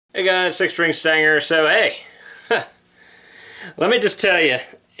Hey guys, Six String Stanger. So hey, let me just tell you,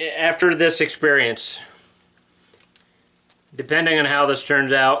 after this experience, depending on how this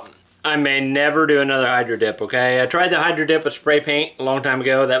turns out, I may never do another hydro dip, okay? I tried the hydro dip with spray paint a long time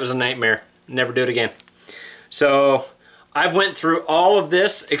ago. That was a nightmare. Never do it again. So I've went through all of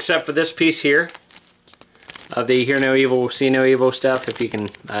this except for this piece here of the hear no evil, see no evil stuff. If you can,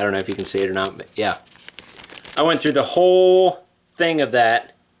 I don't know if you can see it or not, but yeah. I went through the whole thing of that.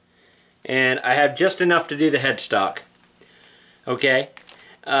 And I have just enough to do the headstock. Okay?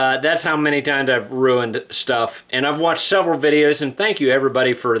 That's how many times I've ruined stuff. And I've watched several videos, and thank you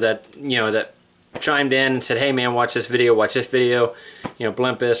everybody for that, that chimed in and said, hey man, watch this video,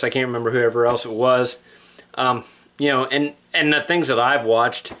 Blimpus, I can't remember whoever else it was. And the things that I've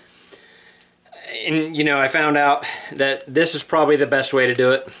watched. And, I found out that this is probably the best way to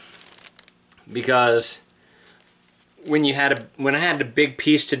do it. Because when I had the big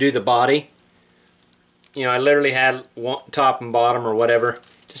piece to do the body, I literally had one, top and bottom or whatever,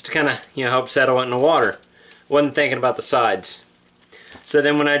 just to kind of help settle it in the water. Wasn't thinking about the sides. So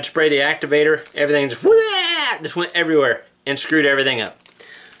then when I'd spray the activator, everything just went everywhere and screwed everything up.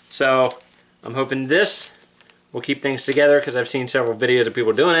 So I'm hoping this will keep things together, because I've seen several videos of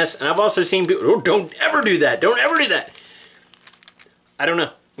people doing this, and I've also seen people, oh, don't ever do that, don't ever do that. I don't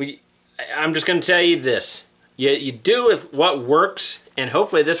know. I'm just going to tell you this. You do with what works, and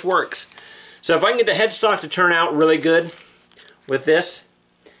hopefully this works. So if I can get the headstock to turn out really good with this,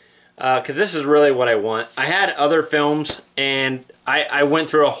 because this is really what I want. I had other films, and I went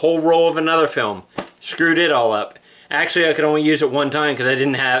through a whole roll of another film, screwed it all up. Actually, I could only use it one time because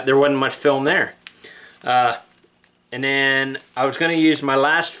there wasn't much film there. And then I was going to use my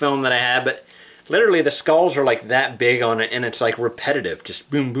last film that I had, but literally the skulls are like that big on it, and it's like repetitive, just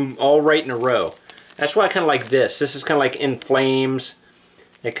boom, boom, all right in a row. That's why I kind of like this. This is kind of like in flames.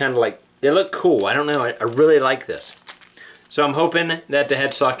 They look cool. I don't know. I really like this. So I'm hoping that the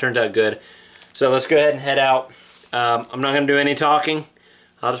headstock turns out good. So let's go ahead and head out. I'm not going to do any talking.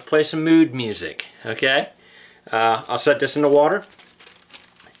 I'll just play some mood music. Okay? I'll set this in the water.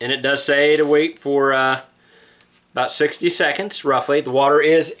 And it does say to wait for about 60 seconds, roughly. The water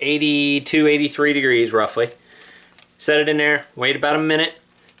is 82, 83 degrees, roughly. Set it in there. Wait about a minute.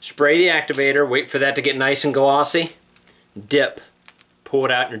 Spray the activator, wait for that to get nice and glossy, dip, pull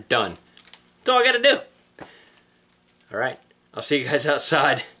it out, and you're done. That's all I gotta do. Alright, I'll see you guys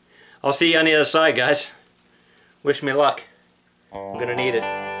outside. I'll see you on the other side, guys. Wish me luck. I'm gonna need it.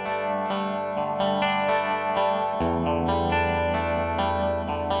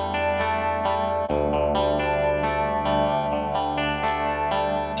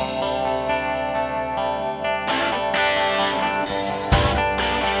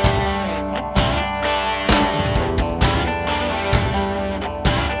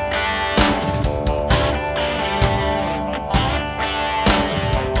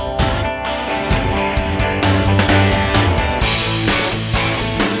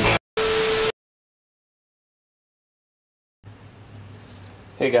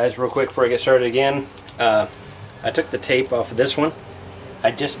 Hey guys, real quick before I get started again, I took the tape off of this one. I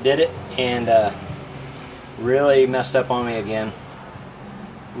just did it, and really messed up on me again.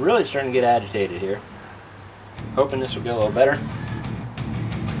 Really starting to get agitated here. Hoping this will go a little better.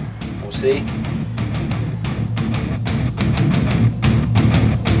 We'll see.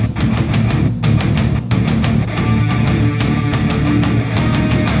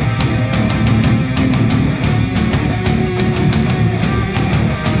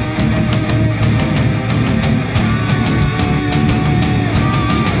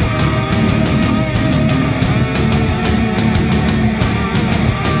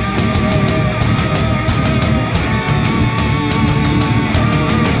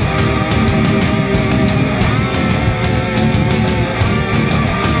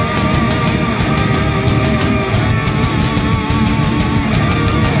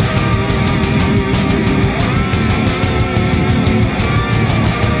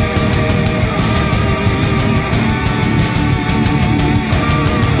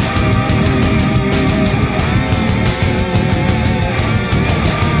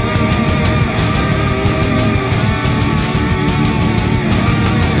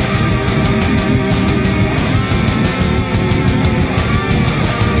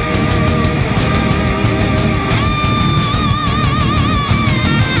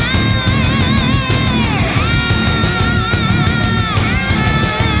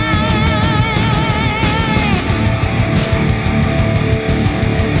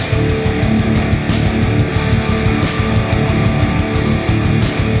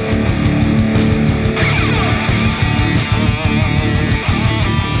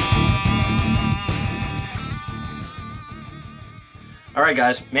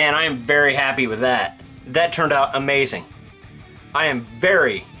 Alright guys, man, I am very happy with that. That turned out amazing. I am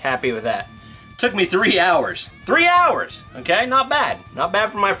very happy with that. Took me 3 hours. 3 hours! Okay, not bad. Not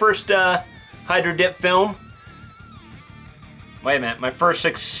bad for my first hydrodip film. Wait a minute, my first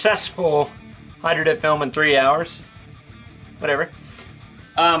successful hydrodip film in 3 hours. Whatever.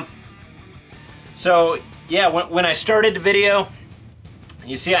 So, yeah, when I started the video,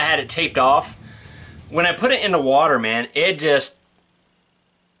 you see I had it taped off. When I put it in the water, man, it just...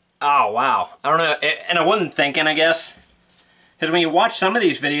 Oh, wow. I don't know, and I wasn't thinking, I guess. Because when you watch some of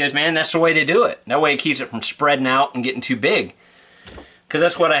these videos, man, that's the way they do it. That way it keeps it from spreading out and getting too big. Because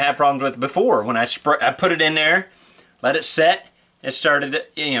that's what I had problems with before. When I put it in there, let it set, it started to,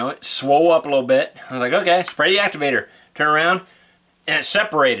 you know, it swole up a little bit. I was like, okay, spray the activator. Turn around, and it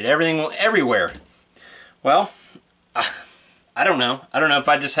separated everything everywhere. Well, I don't know. I don't know if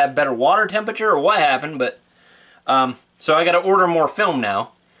I just had better water temperature or what happened, but so I got to order more film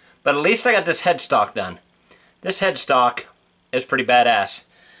now. But at least I got this headstock done. This headstock is pretty badass.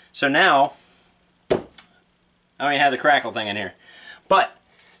 So now I don't even have the crackle thing in here, but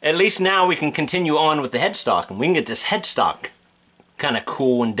at least now we can continue on with the headstock, and we can get this headstock kind of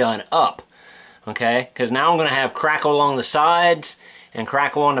cool and done up. Okay, because now I'm going to have crackle along the sides and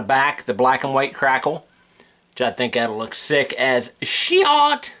crackle on the back, the black and white crackle, which I think that'll look sick as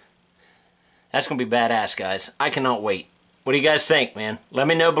shit. That's going to be badass, guys. I cannot wait. What do you guys think, man? Let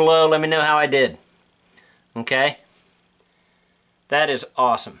me know below. Let me know how I did. Okay? That is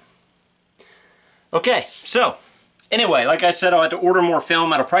awesome. Okay, so, anyway, like I said, I'll have to order more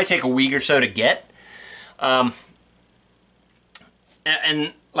film. It'll probably take a week or so to get. And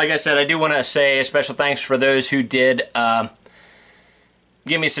like I said, I do want to say a special thanks for those who did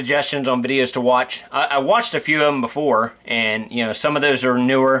give me suggestions on videos to watch. I watched a few of them before, and you know, some of those are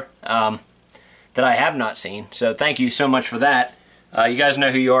newer that I have not seen. So thank you so much for that. You guys know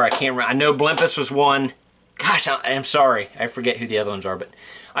who you are. I can't remember. I know Blimpus was one. Gosh, I'm sorry. I forget who the other ones are, but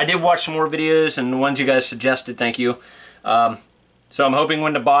I did watch some more videos, and the ones you guys suggested, thank you. So I'm hoping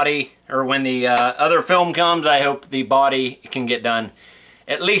when the body, or when the other film comes, I hope the body can get done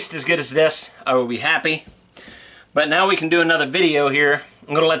at least as good as this. I will be happy. But now we can do another video here.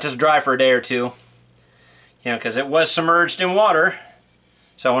 I'm going to let this dry for a day or two. You know, because it was submerged in water.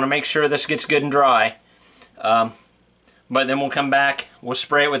 So I want to make sure this gets good and dry. But then we'll come back. We'll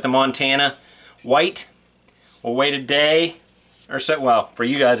spray it with the Montana white. We'll wait a day or so. Well, for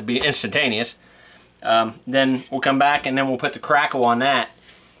you guys, it'll be instantaneous. Then we'll come back and then we'll put the crackle on that.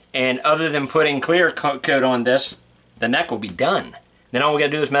 And other than putting clear coat on this, the neck will be done. Then all we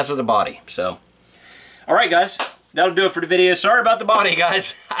gotta do is mess with the body. So, alright guys, that'll do it for the video. Sorry about the body,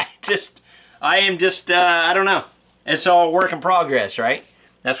 guys. I am just, I don't know. It's all work in progress, right?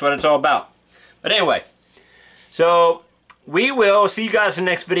 That's what it's all about. But anyway, so we will see you guys in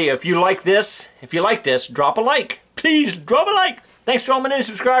the next video. If you like this, drop a like. Please, drop a like. Thanks to all my new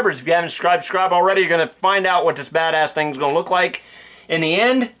subscribers. If you haven't subscribed already, you're going to find out what this badass thing is going to look like in the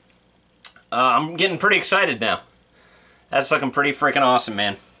end. I'm getting pretty excited now. That's looking pretty freaking awesome,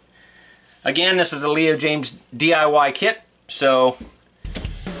 man. Again, this is a leojaymz DIY kit. So,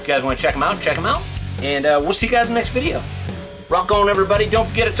 if you guys want to check them out, check them out. And we'll see you guys in the next video. Rock on, everybody. Don't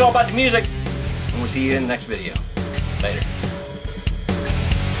forget, it's all about the music. And we'll see you in the next video. Later.